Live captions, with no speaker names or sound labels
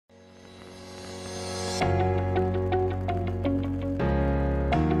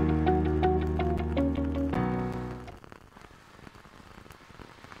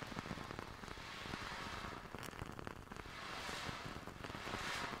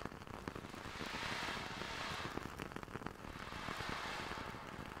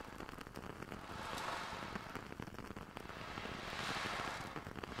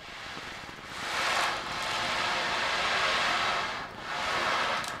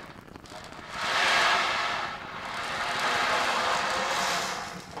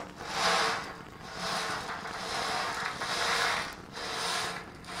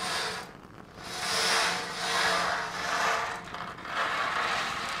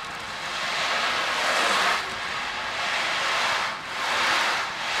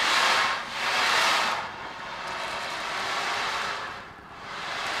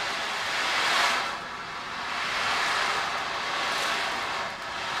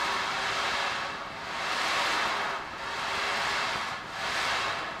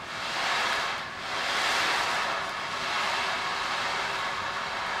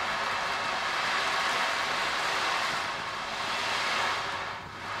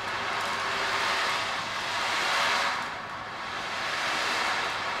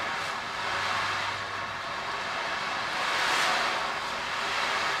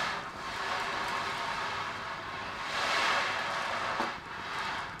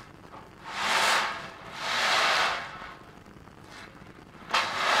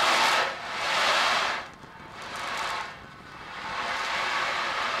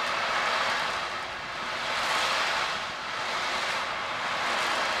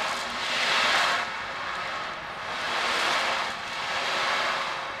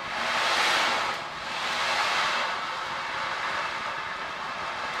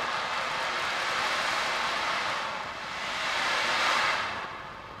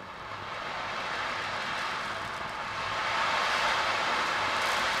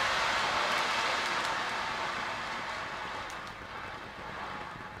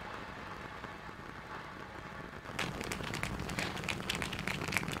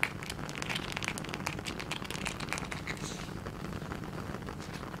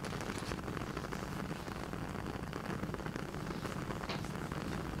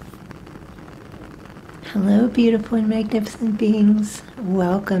Hello, beautiful and magnificent beings.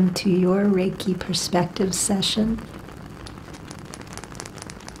 Welcome to your Reiki perspective session.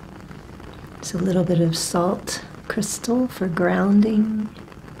 It's a little bit of salt crystal for grounding.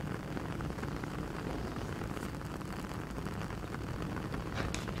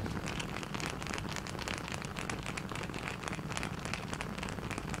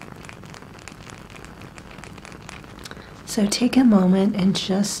 So take a moment and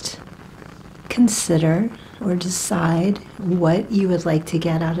just consider or decide what you would like to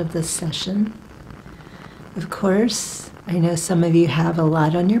get out of this session. Of course, I know some of you have a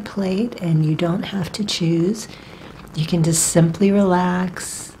lot on your plate and you don't have to choose. You can just simply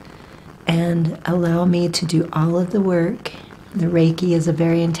relax and allow me to do all of the work. The Reiki is a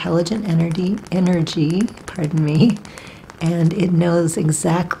very intelligent energy, and it knows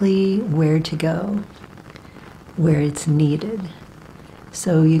exactly where to go, where it's needed.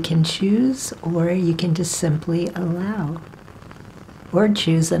 So you can choose, or you can just simply allow, or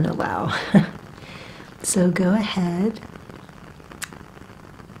choose and allow. So go ahead,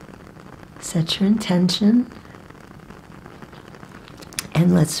 set your intention,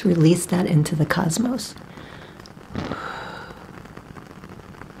 and let's release that into the cosmos.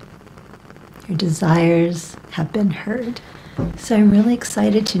 Your desires have been heard. So I'm really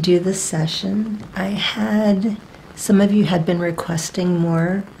excited to do this session. Some of you had been requesting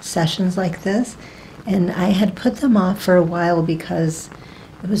more sessions like this, and I had put them off for a while because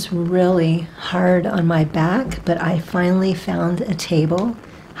it was really hard on my back, but I finally found a table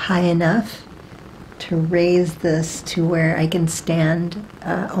high enough to raise this to where I can stand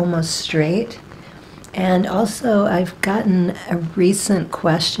almost straight. And also I've gotten a recent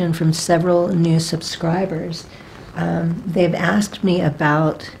question from several new subscribers. They've asked me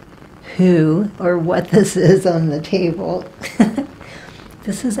about who or what this is on the table.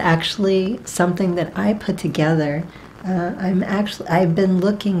 This is actually something that I put together. I've been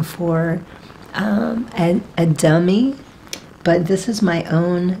looking for a dummy, but this is my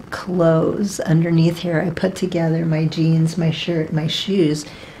own clothes underneath here. I put together my jeans, my shirt, my shoes,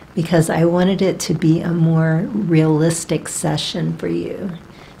 because I wanted it to be a more realistic session for you,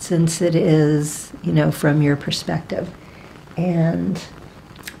 since it is, from your perspective. And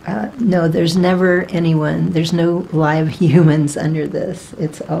no, there's never anyone, there's no live humans under this.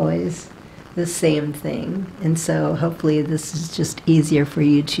 It's always the same thing. And so hopefully this is just easier for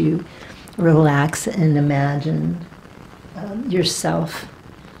you to relax and imagine yourself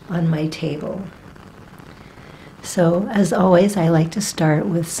on my table. So as always, I like to start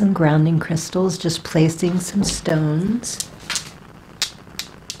with some grounding crystals, just placing some stones.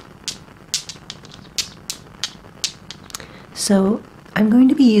 So I'm going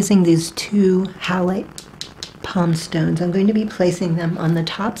to be using these two halite palm stones. I'm going to be placing them on the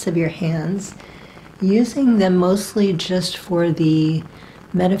tops of your hands, using them mostly just for the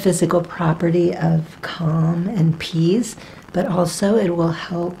metaphysical property of calm and peace, but also it will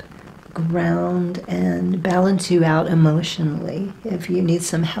help ground and balance you out emotionally if you need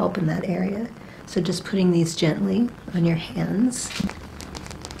some help in that area. So just putting these gently on your hands.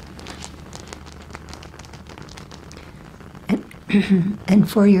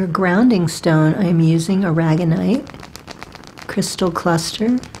 And for your grounding stone, I'm using aragonite crystal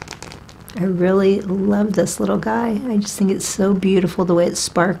cluster. I really love this little guy. I just think it's so beautiful the way it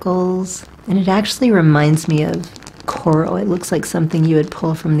sparkles. And it actually reminds me of coral. It looks like something you would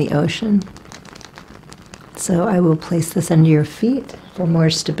pull from the ocean. So I will place this under your feet for more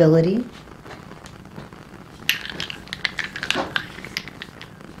stability.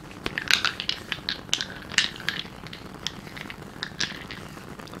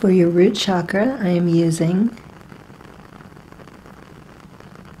 For your root chakra, I am using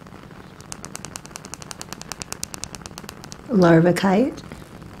larvacite.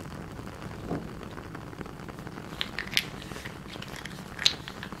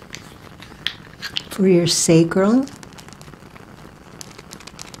 For your sacral,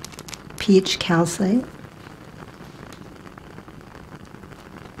 peach calcite.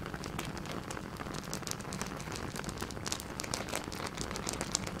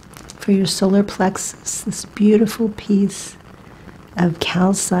 For your solar plexus, this beautiful piece of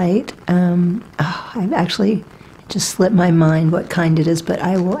calcite. I've actually just slipped my mind what kind it is, but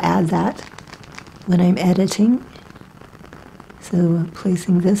I will add that when I'm editing. So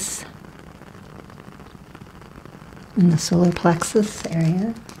placing this in the solar plexus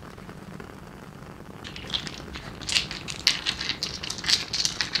area.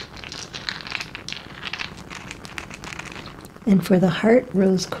 And for the heart,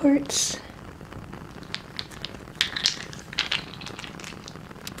 rose quartz.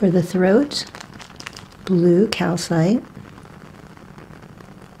 For the throat, blue calcite.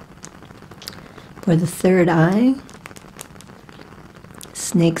 For the third eye,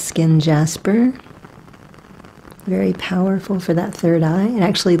 snakeskin jasper. Very powerful for that third eye. It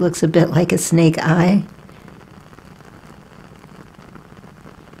actually looks a bit like a snake eye.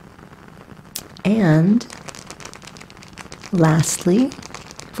 And lastly,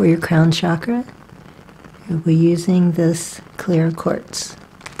 for your crown chakra, we're using this clear quartz.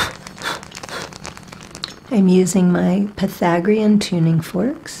 I'm using my Pythagorean tuning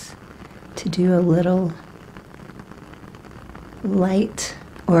forks to do a little light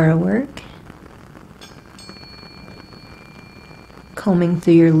aura work, combing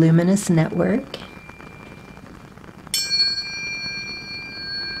through your luminous network.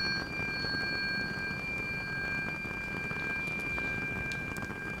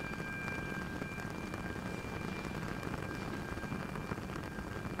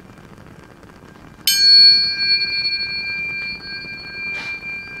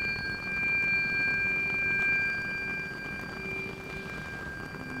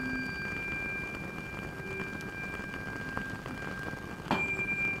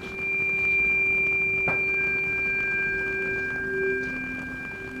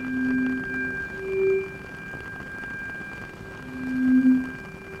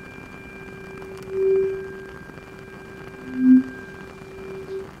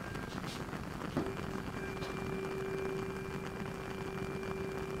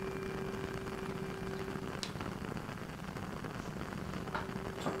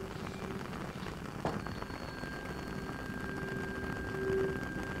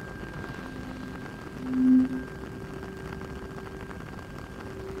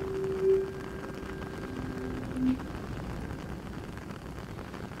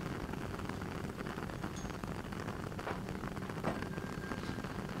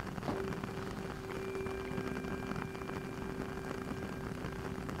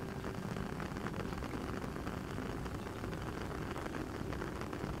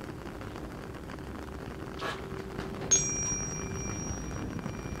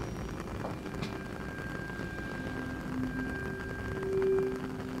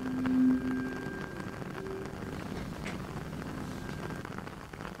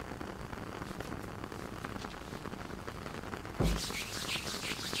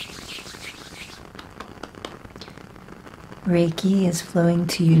 Reiki is flowing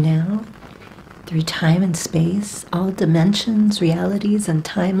to you now through time and space, all dimensions, realities, and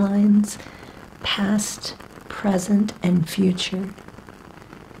timelines, past, present, and future.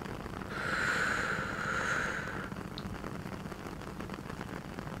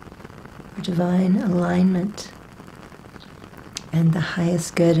 For divine alignment and the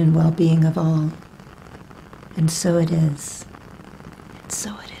highest good and well-being of all. And so it is. And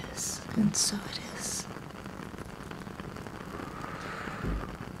so it is. And so it is.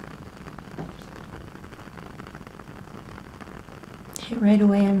 Right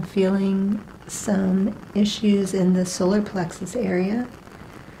away I'm feeling some issues in the solar plexus area.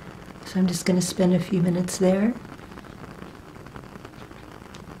 So I'm just going to spend a few minutes there.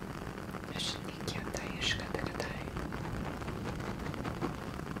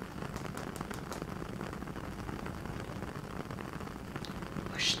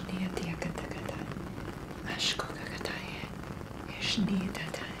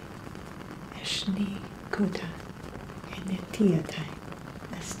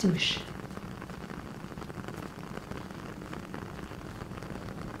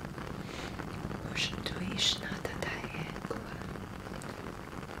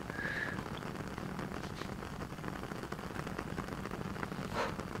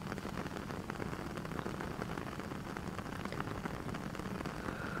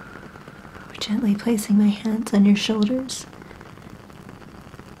 Gently placing my hands on your shoulders.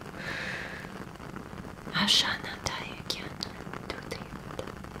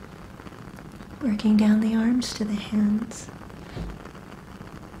 Working down the arms to the hands.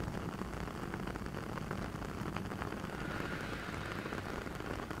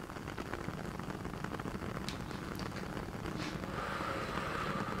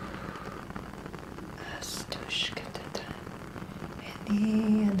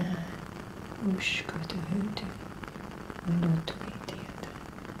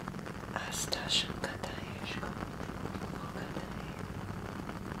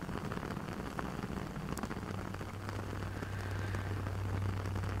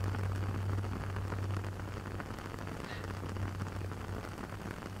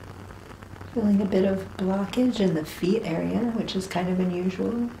 Feeling a bit of blockage in the feet area, which is kind of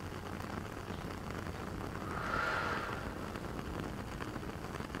unusual.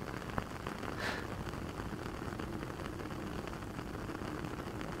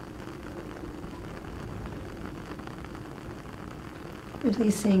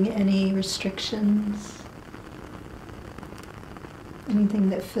 Releasing any restrictions, anything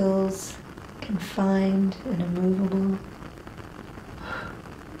that feels confined and immovable.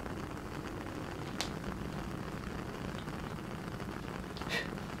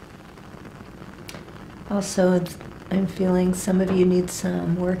 Also, I'm feeling some of you need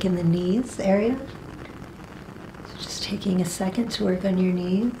some work in the knees area. So just taking a second to work on your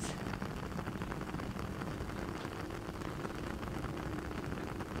knees.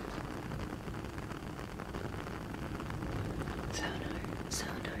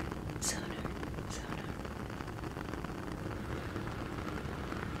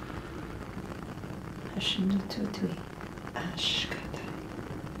 Tutui ashkata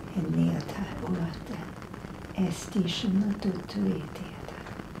eniata uata estishima tutui tiata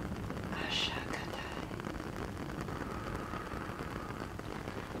ashakata.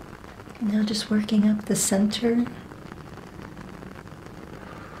 Now just working up the center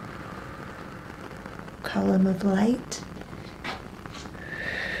column of light,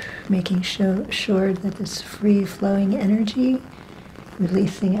 making sure that this free-flowing energy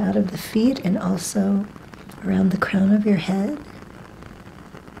releasing out of the feet and also around the crown of your head.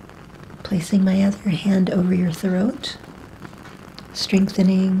 Placing my other hand over your throat,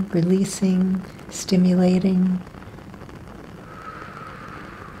 strengthening, releasing, stimulating.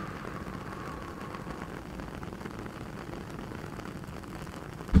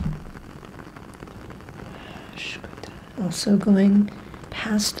 Also going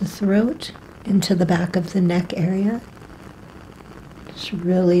past the throat into the back of the neck area. Just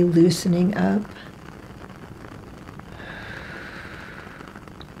really loosening up.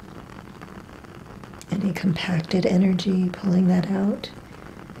 Any compacted energy, pulling that out.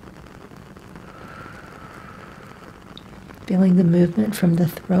 Feeling the movement from the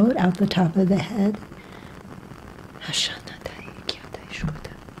throat out the top of the head.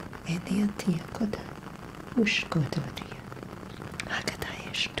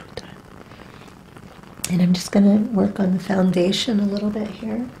 And I'm just going to work on the foundation a little bit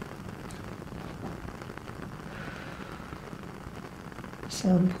here. So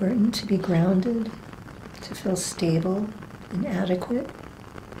important to be grounded, to feel stable and adequate.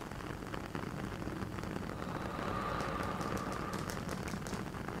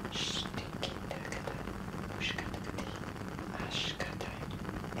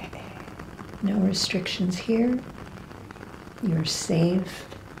 No restrictions here. You're safe.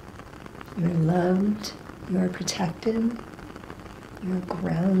 You're loved. You're protected. You're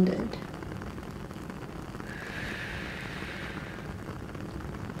grounded.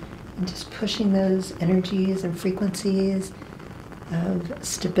 And just pushing those energies and frequencies of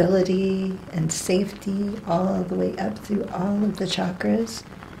stability and safety all the way up through all of the chakras,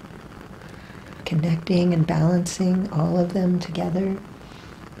 connecting and balancing all of them together.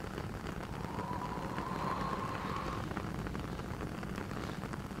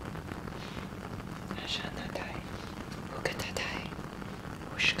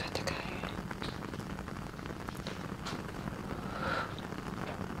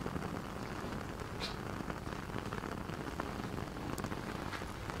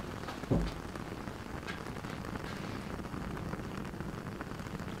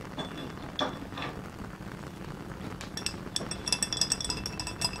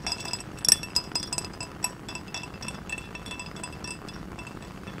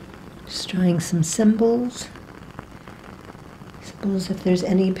 Just drawing some symbols. Symbols if there's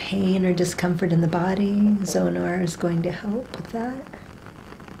any pain or discomfort in the body. Zonar is going to help with that.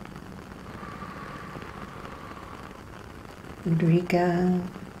 Udrika,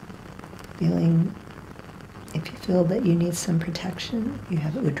 feeling, if you feel that you need some protection, you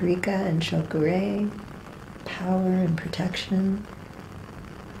have Udrika and Shokure, power and protection.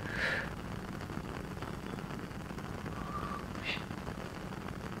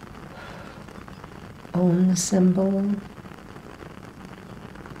 Om symbol,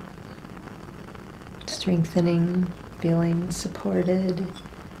 strengthening, feeling supported.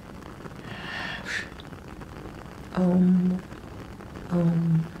 Om,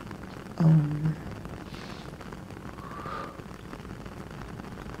 Om, Om.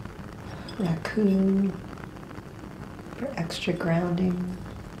 Raku for extra grounding.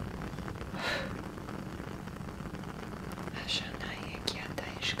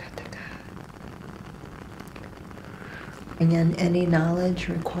 Bring in any knowledge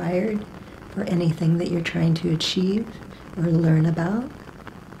required for anything that you're trying to achieve or learn about.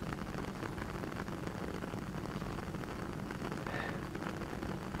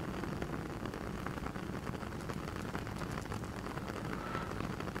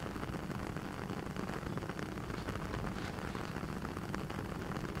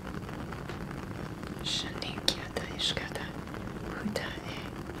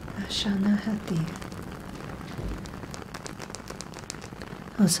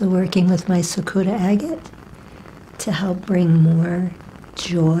 Also working with my Sakura agate to help bring more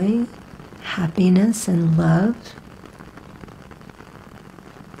joy, happiness, and love.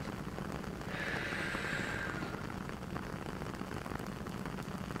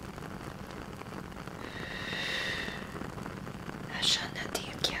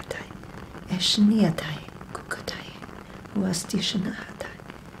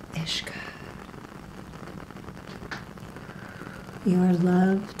 You are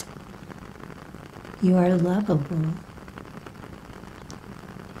loved. You are lovable.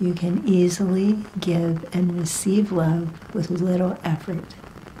 You can easily give and receive love with little effort.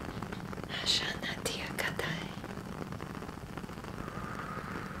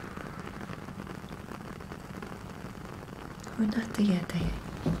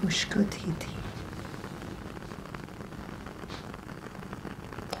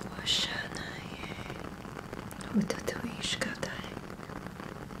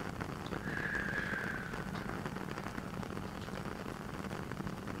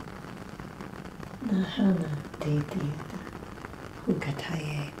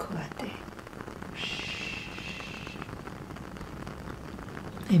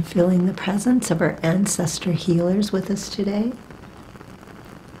 I'm feeling the presence of our ancestor healers with us today.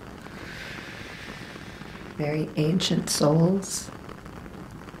 Very ancient souls.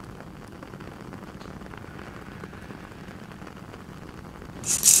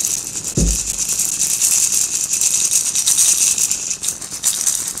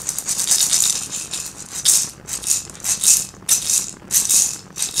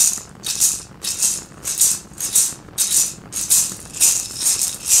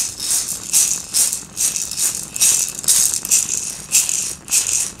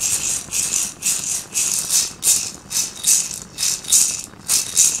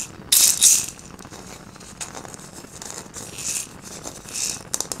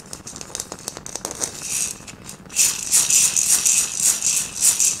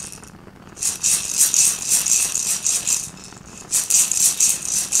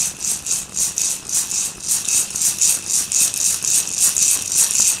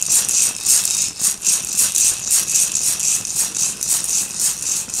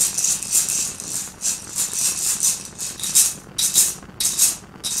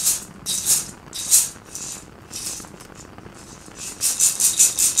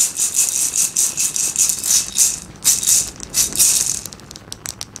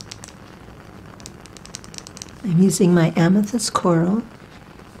 I'm using my amethyst coral.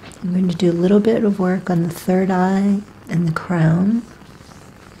 I'm going to do a little bit of work on the third eye and the crown,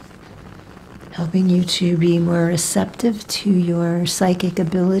 helping you to be more receptive to your psychic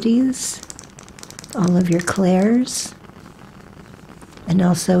abilities, all of your clairs, and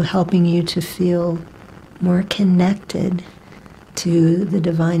also helping you to feel more connected to the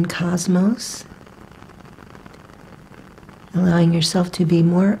divine cosmos, allowing yourself to be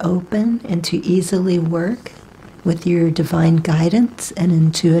more open and to easily work with your divine guidance and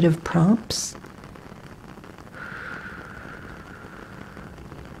intuitive prompts.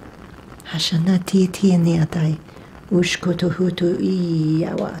 Hashanatiti niatai ushkotohutu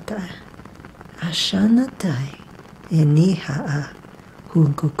iyawata. Hashanatai enihaa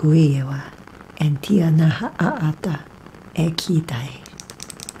hunkukuiwa entianaha aata ekitai.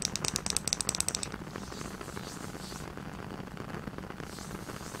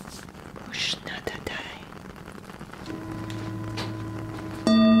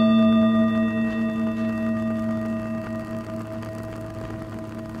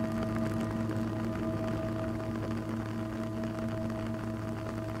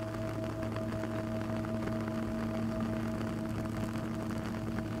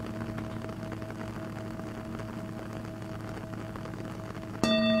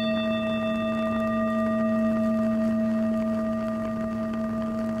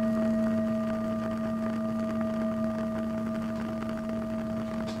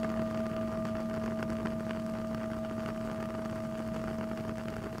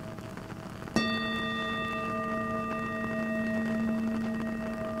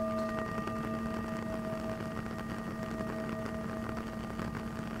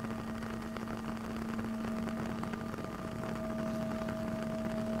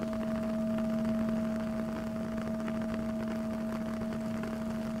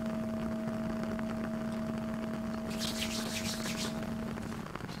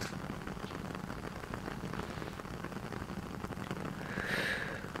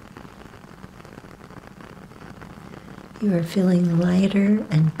 You are feeling lighter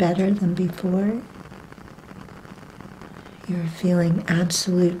and better than before. You're feeling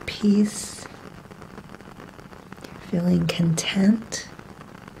absolute peace. You're feeling content.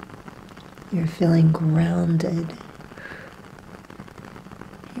 You're feeling grounded.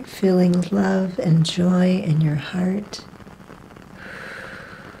 You're feeling love and joy in your heart.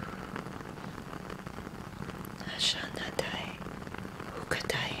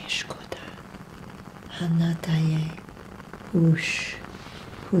 Hanataye ush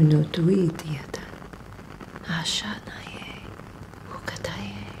hunutuitiata ashanaye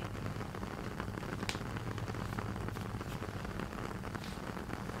hukataye.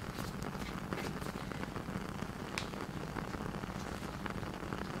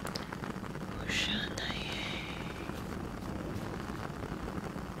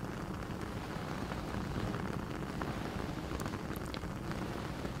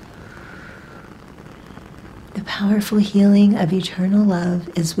 The powerful healing of eternal love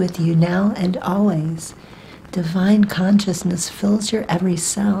is with you now and always. Divine consciousness fills your every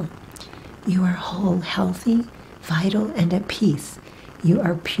cell. You are whole, healthy, vital, and at peace. You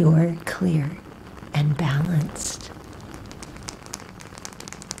are pure, clear, and balanced.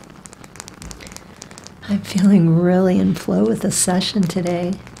 I'm feeling really in flow with the session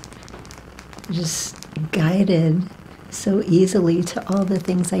today. Just guided so easily to all the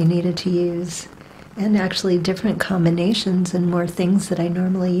things I needed to use. And actually different combinations and more things that I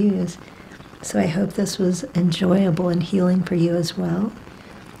normally use. So I hope this was enjoyable and healing for you as well.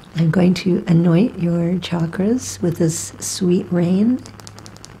 I'm going to anoint your chakras with this Sweet Rain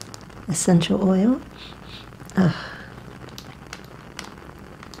essential oil. It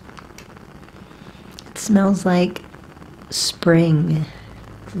smells like spring,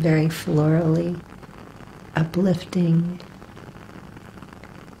 very florally, uplifting.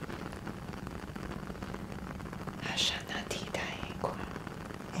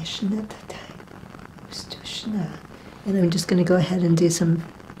 And I'm just going to go ahead and do some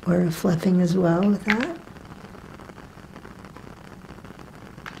aura fluffing as well with that.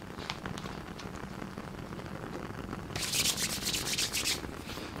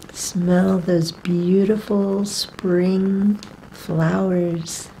 Smell those beautiful spring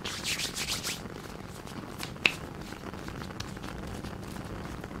flowers.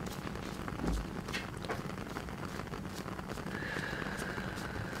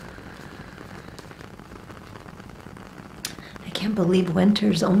 I can't believe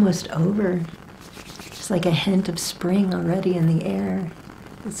winter's almost over. It's like a hint of spring already in the air.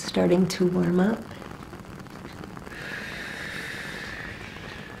 It's starting to warm up.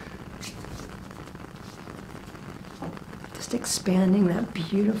 Just expanding that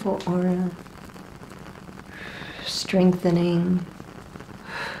beautiful aura, strengthening.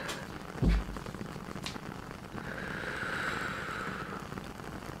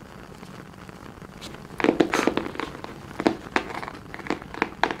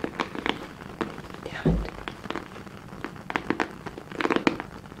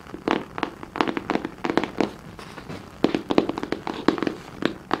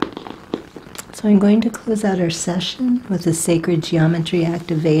 So I'm going to close out our session with a sacred geometry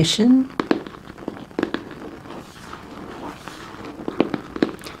activation.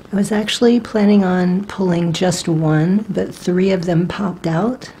 I was actually planning on pulling just one, but 3 of them popped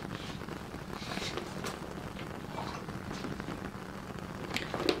out.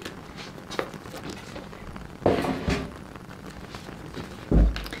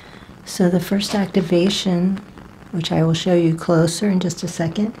 So the first activation, which I will show you closer in just a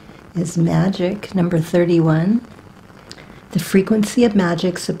second, is magic, number 31. The frequency of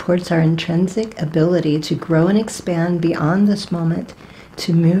magic supports our intrinsic ability to grow and expand beyond this moment,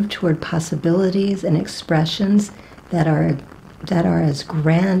 to move toward possibilities and expressions that are as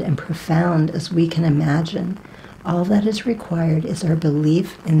grand and profound as we can imagine. All that is required is our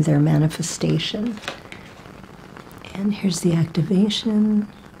belief in their manifestation. And here's the activation.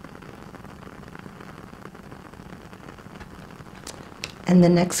 And the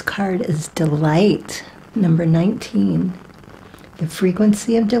next card is Delight, number 19. The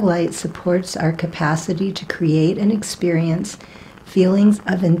frequency of delight supports our capacity to create and experience feelings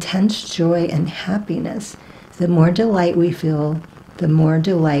of intense joy and happiness. The more delight we feel, the more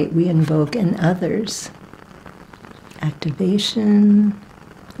delight we invoke in others. Activation.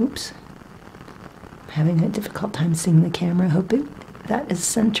 Oops. I'm having a difficult time seeing the camera. Hoping that is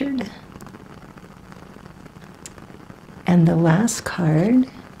centered. And the last card,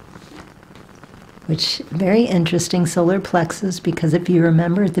 which very interesting, solar plexus, because if you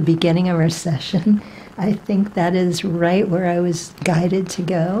remember at the beginning of our session, I think that is right where I was guided to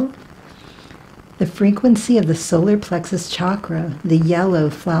go. The frequency of the solar plexus chakra, the yellow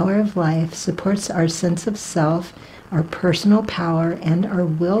flower of life, supports our sense of self our personal power and our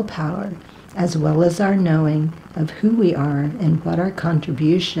willpower, as well as our knowing of who we are and what our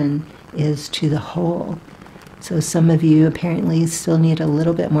contribution is to the whole. So some of you apparently still need a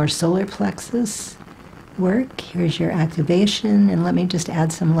little bit more solar plexus work. Here's your activation, and let me just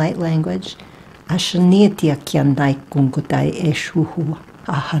add some light language. Ashanitia kiandai kungutai eshuhu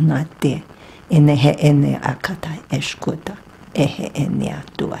ahanate enehe ene akatai eskuta ehe ene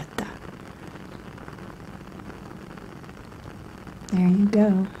atuata. There you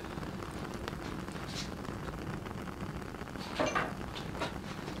go.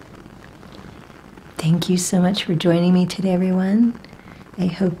 Thank you so much for joining me today, everyone. I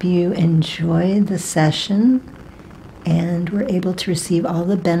hope you enjoyed the session and were able to receive all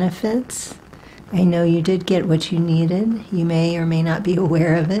the benefits. I know you did get what you needed. You may or may not be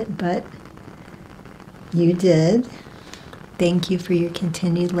aware of it, but you did. Thank you for your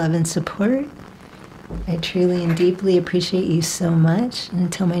continued love and support. I truly and deeply appreciate you so much. And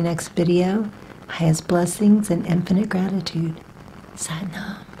until my next video, highest blessings and infinite gratitude. Sat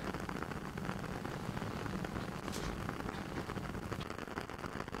Nam.